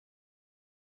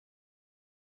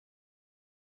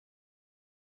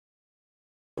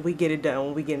We get it done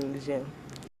when we get in the gym.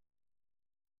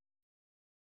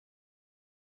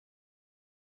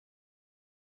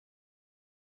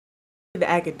 The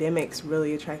academics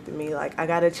really attracted me. Like, I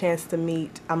got a chance to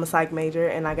meet, I'm a psych major,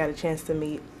 and I got a chance to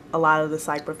meet a lot of the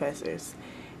psych professors.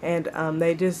 And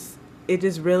it just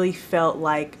really felt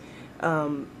like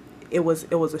it was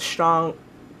a strong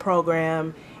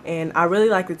program. And I really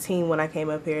liked the team when I came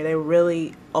up here. They were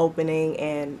really opening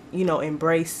and,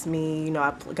 embraced me.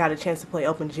 I got a chance to play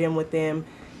open gym with them.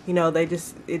 They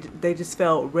just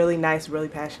felt really nice, really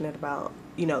passionate about,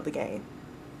 the game.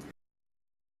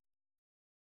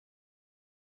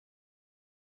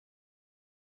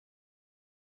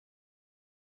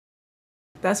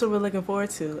 That's what we're looking forward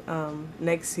to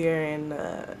next year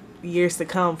and years to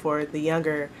come for the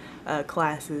younger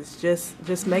classes.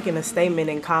 Just making a statement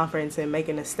in conference and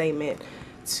making a statement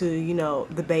to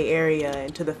the Bay Area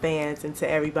and to the fans and to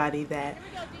everybody that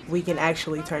we can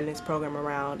actually turn this program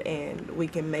around and we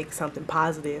can make something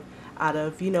positive out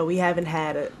of we haven't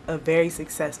had a very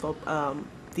successful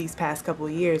these past couple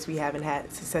of years. We haven't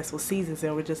had successful seasons,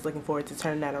 and we're just looking forward to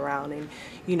turning that around and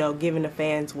giving the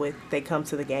fans what they come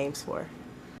to the games for.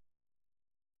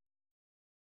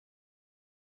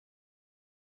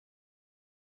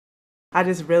 I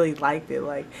just really liked it.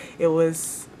 Like it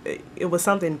was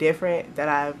something different that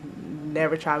I've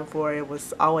never tried before. It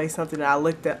was always something that I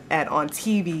looked at on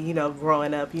TV,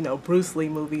 growing up, Bruce Lee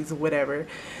movies, whatever.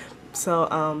 So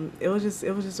it was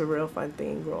just a real fun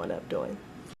thing growing up doing.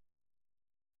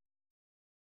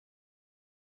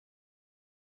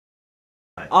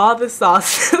 All the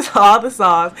sauces, all the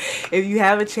sauce. If you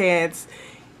have a chance,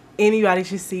 anybody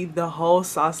should see the whole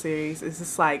Saw series. It's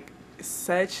just like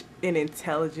such an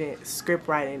intelligent script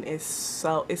writing. It's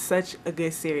such a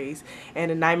good series. And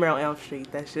A Nightmare on Elm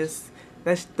Street. That's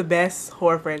the best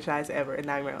horror franchise ever. A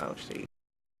Nightmare on Elm Street.